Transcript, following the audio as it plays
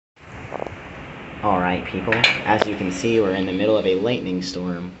Alright, people, as you can see, we're in the middle of a lightning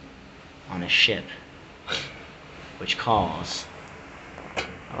storm on a ship, which calls...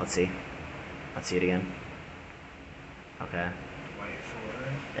 Oh, let's see. Let's see it again. Okay.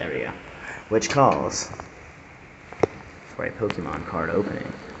 There we go. Which calls for a Pokemon card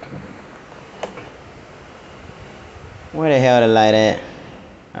opening. Where the hell to light it?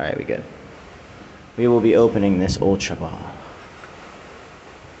 Alright, we good. We will be opening this Ultra Ball.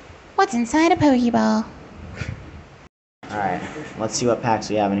 What's inside a Pokeball? Alright, let's see what packs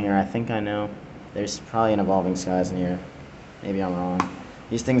we have in here. I think I know. There's probably an Evolving Skies in here. Maybe I'm wrong.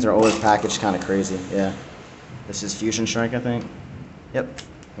 These things are always packaged kind of crazy. Yeah. This is Fusion Strike, I think. Yep.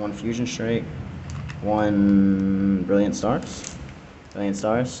 One Fusion Strike. One Brilliant Stars. Brilliant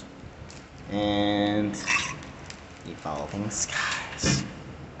Stars. And Evolving Skies.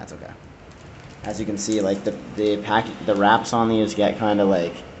 That's okay. As you can see, like the wraps on these get kind of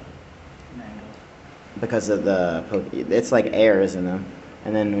like, because of the it's like airs in them.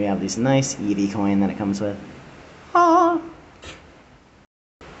 And then we have these nice Eevee coin that it comes with. Ah.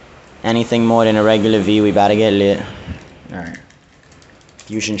 Anything more than a regular V, we about to get lit. Alright.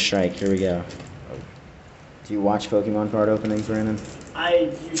 Fusion Strike, here we go. Do you watch Pokemon card openings, Brandon?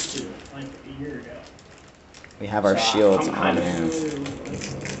 I used to, like a year ago. We have our shields on hand.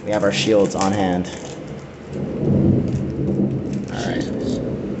 We have our shields on hand. Alright.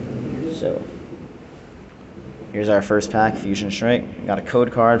 So, here's our first pack, Fusion Strike. Got a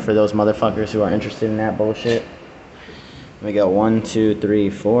code card for those motherfuckers who are interested in that bullshit. We got 1, 2, 3,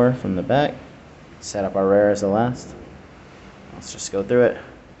 4 from the back. Set up our rare as the last. Let's just go through it.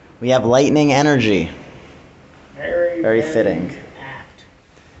 We have Lightning Energy. Very fitting. Apt.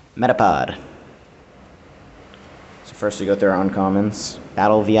 Metapod. So first we go through our uncommons.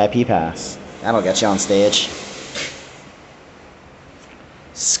 Battle VIP Pass. That'll get you on stage.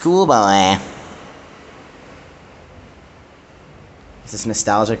 Schoolboy. Is this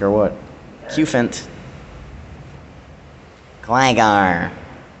nostalgic or what? Qfint. Gligar.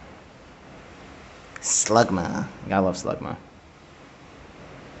 Slugma. Gotta love Slugma.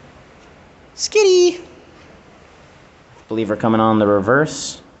 Skitty. I believe we're coming on the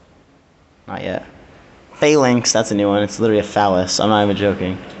reverse. Not yet. Phalanx, that's a new one. It's literally a phallus. I'm not even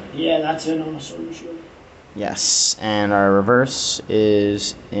joking. Yeah, that's in on a Sword and Shield. Yes, and our reverse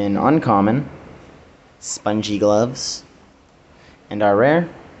is in uncommon. Spongy Gloves. And our rare,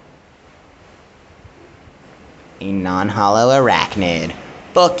 a non-hollow Arachnid.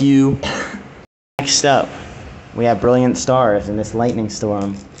 Fuck you. Next up, we have Brilliant Stars in this lightning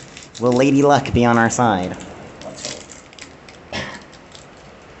storm. Will Lady Luck be on our side?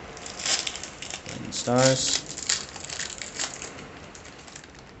 Brilliant Stars.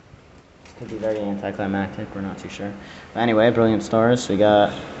 Could be very anticlimactic, we're not too sure. But anyway, Brilliant Stars. We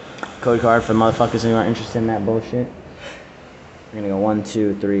got code card for motherfuckers who aren't interested in that bullshit. We're gonna go 1,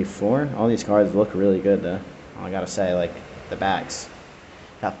 2, 3, 4. All these cards look really good though. All I gotta say, like the backs.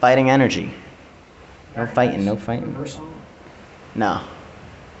 Got Fighting Energy. No fighting, no fighting. No.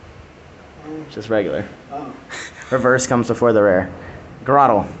 Just regular. Oh. Reverse comes before the rare.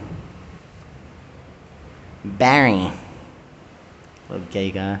 Grottle. Barry. Little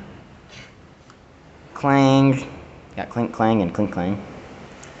gay guy. Clang. Got Clink Clang and Clink Clang.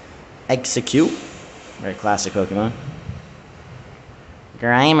 Execute. Very classic Pokemon.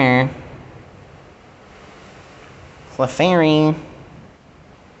 Grimer. Clefairy.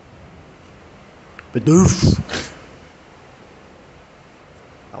 Bidoof.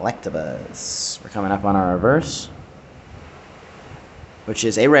 Electabuzz. We're coming up on our reverse, which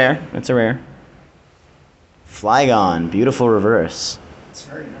is a rare. It's a rare. Flygon. Beautiful reverse. It's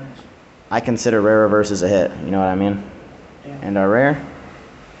very nice. I consider rare reverses a hit. You know what I mean? Yeah. And our rare,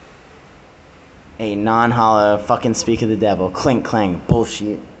 a non-hollow fucking speak of the devil. Clink Clang.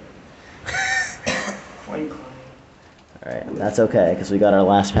 Bullshit. Clink Clang. Alright, that's okay, because we got our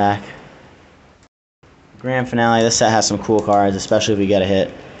last pack. Grand finale. This set has some cool cards, especially if we get a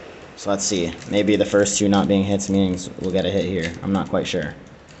hit. So let's see. Maybe the first two not being hits means we'll get a hit here. I'm not quite sure.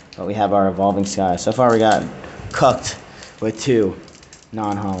 But we have our Evolving Sky. So far we got cooked with 2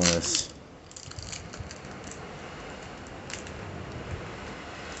 non-hollows.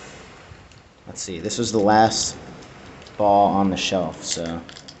 Let's see. This was the last ball on the shelf, so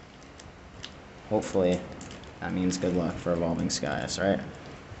hopefully that means good luck for Evolving Skies, right?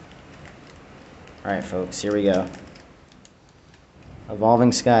 Alright, folks, here we go.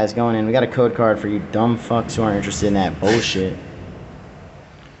 Evolving Skies going in. We got a code card for you dumb fucks who aren't interested in that bullshit.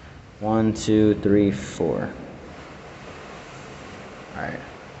 1, 2, 3, 4. Alright.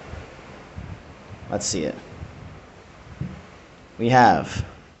 Let's see it. We have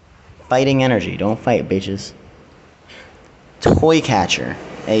Fighting energy. Don't fight, bitches. Toy catcher.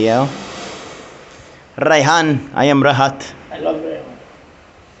 Hey, yo. Raihan. I am Rahat. I love that one.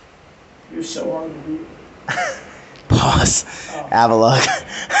 You're so hard to beat. Pause. Oh. Avalok.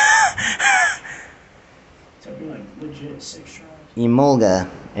 Took me like legit 6 tries. Emolga.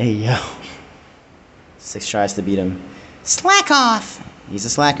 Hey, yo. 6 tries to beat him. Slack off. He's a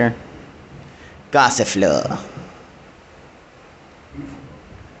slacker. Gossifleur.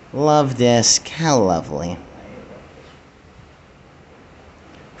 Love disc. How lovely.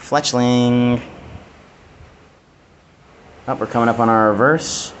 Fletchling. Oh, we're coming up on our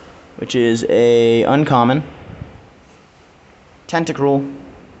reverse, which is a uncommon. Tentacruel.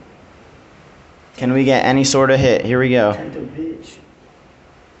 Can we get any sort of hit? Here we go. Bitch.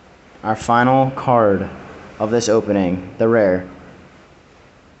 Our final card of this opening, the rare.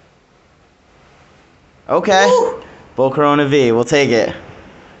 Okay. Woo! Volcarona V, we'll take it.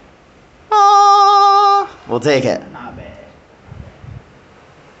 Ah, we'll take it. Not bad.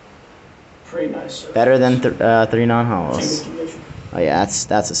 Pretty nice. Surface. Better than 3 Same non-hollows. condition. Oh yeah,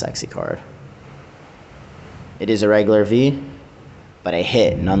 that's a sexy card. It is a regular V, but a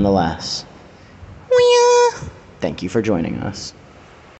hit nonetheless. Thank you for joining us.